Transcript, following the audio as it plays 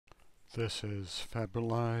This is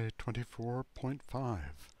Fabulae 24.5.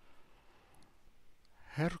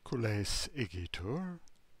 Hercules igitur,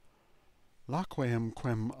 laqueum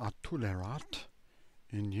quem atulerat,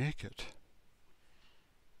 injecit.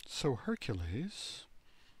 So Hercules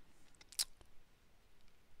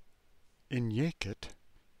injecit,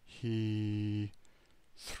 he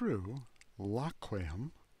threw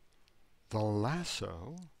laqueum, the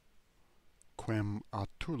lasso, quem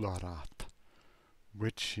atulerat,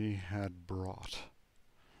 which he had brought.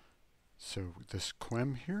 So this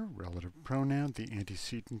quem here, relative pronoun, the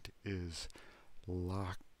antecedent is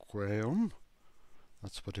laqueum.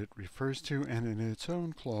 That's what it refers to, and in its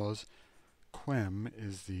own clause, quem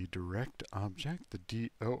is the direct object, the do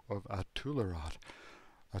of atulerat.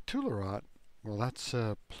 Atulerat, well, that's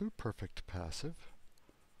a pluperfect passive.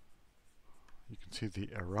 You can see the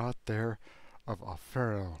erat there of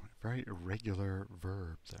afero, very irregular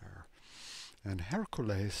verb there. And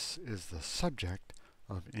Hercules is the subject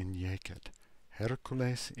of injecit.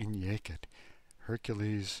 Hercules injecit.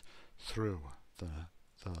 Hercules threw the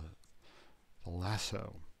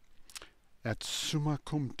lasso. Et summa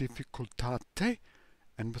cum difficultate,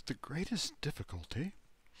 and with the greatest difficulty.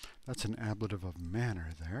 That's an ablative of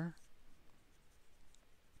manner there.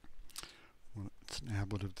 Well, it's an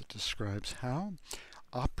ablative that describes how.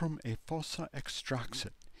 Aprum e fossa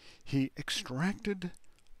extraxit. He extracted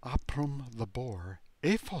aprum, the boar,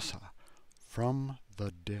 e fossa, from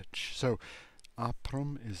the ditch. So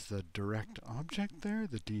aprum is the direct object there,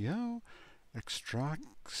 the do.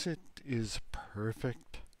 Extraxit is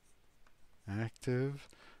perfect active,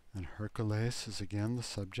 and Hercules is again the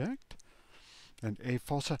subject. And e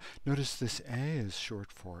fossa, notice this a is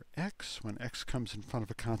short for x. When x comes in front of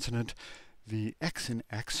a consonant, the x in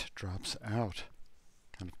x drops out.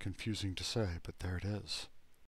 Kind of confusing to say, but there it is.